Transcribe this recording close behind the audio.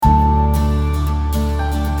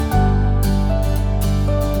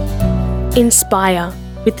Inspire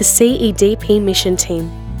with the CEDP mission team,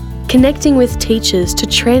 connecting with teachers to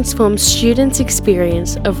transform students'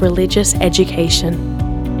 experience of religious education.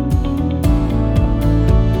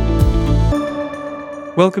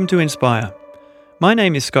 Welcome to Inspire. My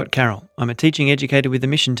name is Scott Carroll. I'm a teaching educator with the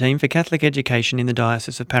mission team for Catholic education in the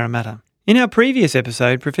Diocese of Parramatta. In our previous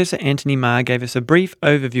episode, Professor Anthony Marr gave us a brief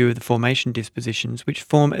overview of the formation dispositions which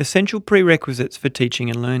form essential prerequisites for teaching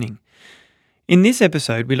and learning. In this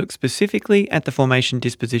episode, we look specifically at the formation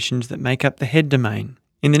dispositions that make up the head domain.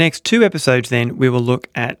 In the next two episodes, then, we will look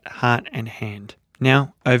at heart and hand.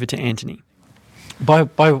 Now, over to Anthony. By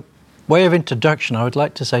way of introduction, I would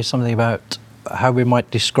like to say something about how we might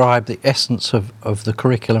describe the essence of the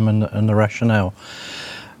curriculum and the rationale.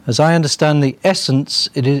 As I understand the essence,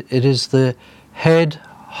 it is the head,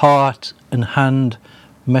 heart and hand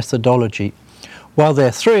methodology. While there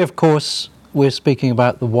are three, of course, we're speaking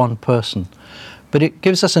about the one person. But it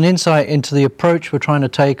gives us an insight into the approach we're trying to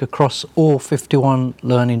take across all 51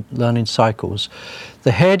 learning cycles.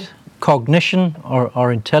 The head, cognition,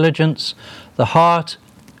 our intelligence. The heart,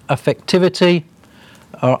 affectivity,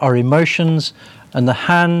 our emotions. And the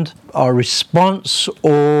hand, our response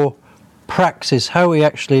or praxis, how we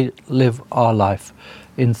actually live our life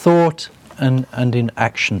in thought and in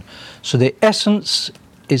action. So the essence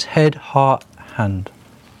is head, heart, hand.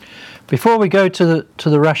 Before we go to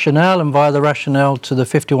the rationale, and via the rationale to the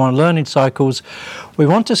 51 learning cycles, we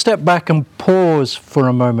want to step back and pause for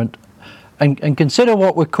a moment and consider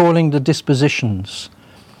what we're calling the dispositions.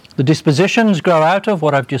 The dispositions grow out of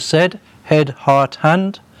what I've just said, head, heart,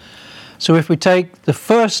 hand. So if we take the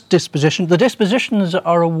first disposition, the dispositions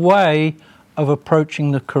are a way of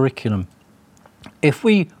approaching the curriculum. If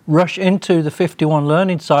we rush into the 51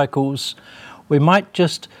 learning cycles, we might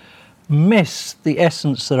just miss the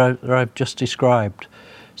essence that I've just described.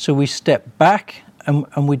 So we step back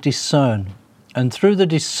and we discern. And through the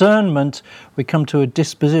discernment, we come to a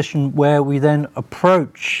disposition where we then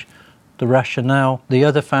approach the rationale, the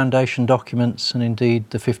other foundation documents, and indeed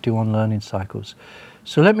the 51 learning cycles.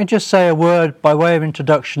 So let me just say a word by way of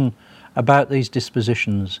introduction about these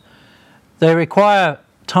dispositions. They require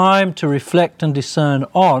time to reflect and discern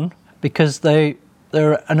on because they're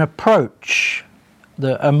an approach,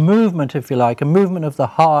 a movement, if you like, a movement of the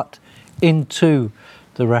heart into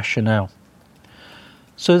the rationale.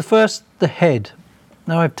 So first, the head.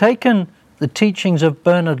 Now I've taken the teachings of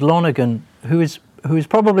Bernard Lonergan, who is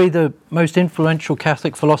probably the most influential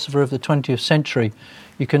Catholic philosopher of the 20th century.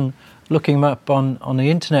 You can look him up on the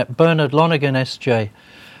internet, Bernard Lonergan, S.J.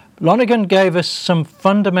 Lonergan gave us some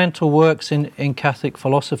fundamental works in Catholic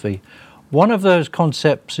philosophy. One of those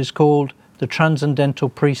concepts is called the Transcendental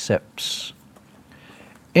Precepts.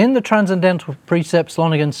 In the Transcendental Precepts,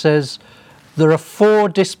 Lonergan says there are four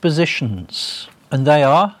dispositions, and they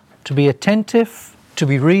are to be attentive, to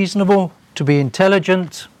be reasonable, to be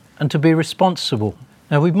intelligent, and to be responsible.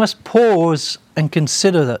 Now we must pause and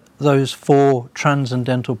consider those four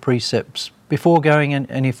transcendental precepts before going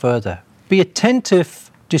any further. Be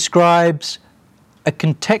attentive describes a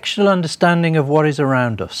contextual understanding of what is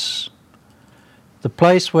around us. The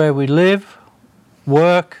place where we live,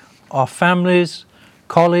 work, our families,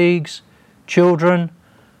 colleagues, children,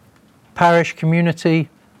 parish community,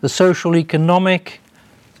 the social economic,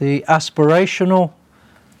 the aspirational,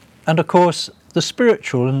 and of course the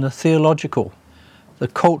spiritual and the theological, the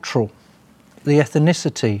cultural, the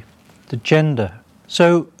ethnicity, the gender.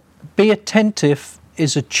 So be attentive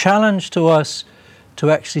is a challenge to us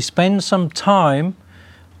to actually spend some time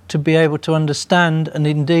to be able to understand and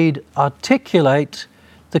indeed articulate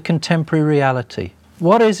the contemporary reality.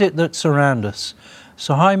 What is it that's around us?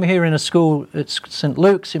 So I'm here in a school at St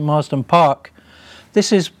Luke's in Marsden Park.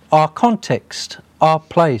 This is our context, our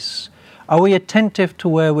place. Are we attentive to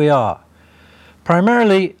where we are?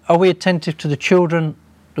 Primarily, are we attentive to the children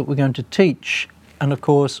that we're going to teach? And of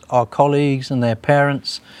course, our colleagues and their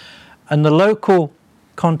parents. And the local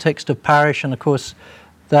context of parish, and of course,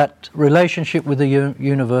 that relationship with the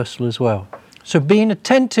universal as well. So being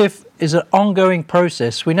attentive is an ongoing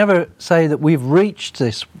process. We never say that we've reached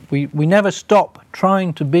this. We never stop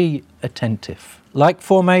trying to be attentive. Like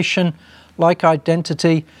formation, like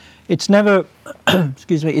identity, it's never,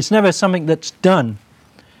 it's never something that's done.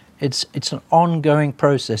 It's an ongoing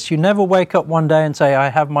process. You never wake up one day and say, I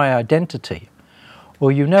have my identity.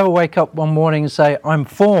 Or you never wake up one morning and say, I'm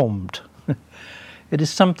formed. It is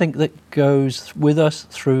something that goes with us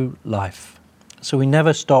through life. So we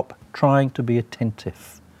never stop trying to be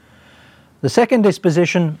attentive. The second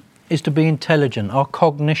disposition is to be intelligent, our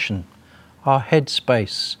cognition, our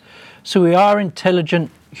headspace. So we are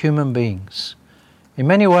intelligent human beings. In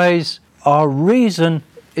many ways, our reason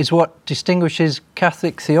is what distinguishes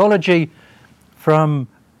Catholic theology from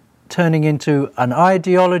turning into an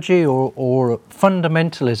ideology or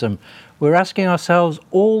fundamentalism. We're asking ourselves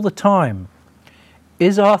all the time,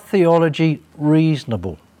 is our theology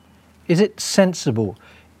reasonable? Is it sensible?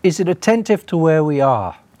 Is it attentive to where we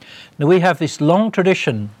are? Now, we have this long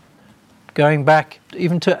tradition going back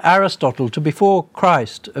even to Aristotle, to before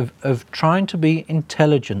Christ, of trying to be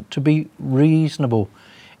intelligent, to be reasonable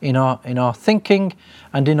in our thinking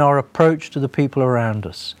and in our approach to the people around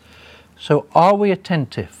us. So are we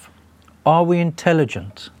attentive? Are we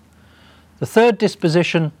intelligent? The third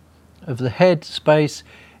disposition of the head space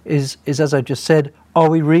is, as I just said, are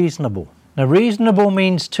we reasonable? Now, reasonable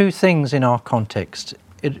means two things in our context.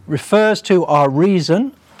 It refers to our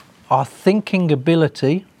reason, our thinking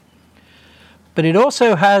ability, but it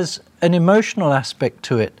also has an emotional aspect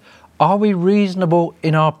to it. Are we reasonable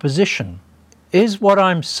in our position? Is what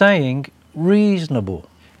I'm saying reasonable?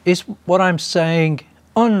 Is what I'm saying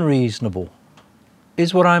unreasonable?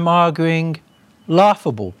 Is what I'm arguing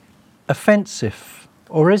laughable, offensive?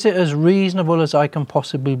 Or is it as reasonable as I can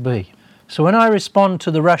possibly be? So when I respond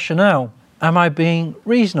to the rationale, am I being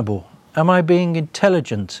reasonable? Am I being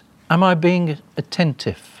intelligent? Am I being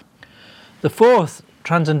attentive? The fourth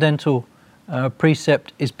transcendental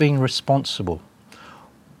precept is being responsible.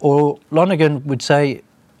 Or Lonergan would say,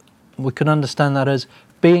 we can understand that as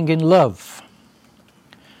being in love.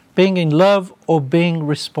 Being in love or being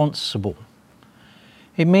responsible.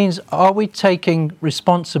 It means, are we taking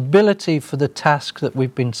responsibility for the task that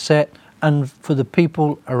we've been set and for the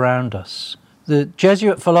people around us? The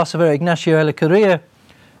Jesuit philosopher Ignacio Ellacuría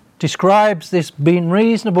describes this being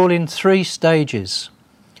reasonable in three stages.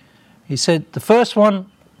 He said the first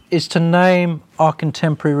one is to name our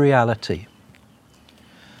contemporary reality.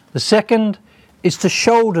 The second is to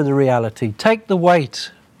shoulder the reality, take the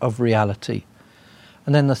weight of reality.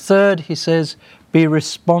 And then the third, he says, be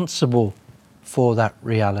responsible for that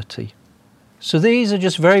reality. So these are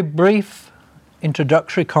just very brief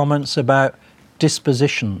introductory comments about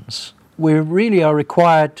dispositions. We really are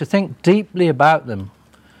required to think deeply about them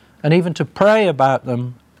and even to pray about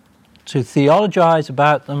them, to theologize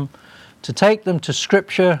about them, to take them to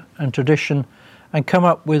scripture and tradition and come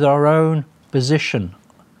up with our own position,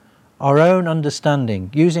 our own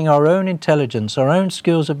understanding, using our own intelligence, our own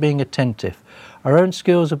skills of being attentive, our own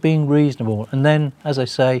skills of being reasonable, and then, as I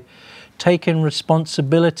say, taking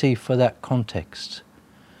responsibility for that context.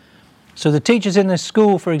 So the teachers in this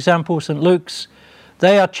school, for example, St. Luke's,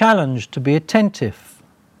 they are challenged to be attentive,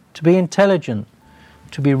 to be intelligent,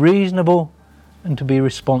 to be reasonable, and to be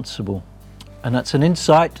responsible. And that's an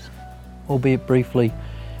insight, albeit briefly,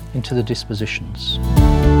 into the dispositions.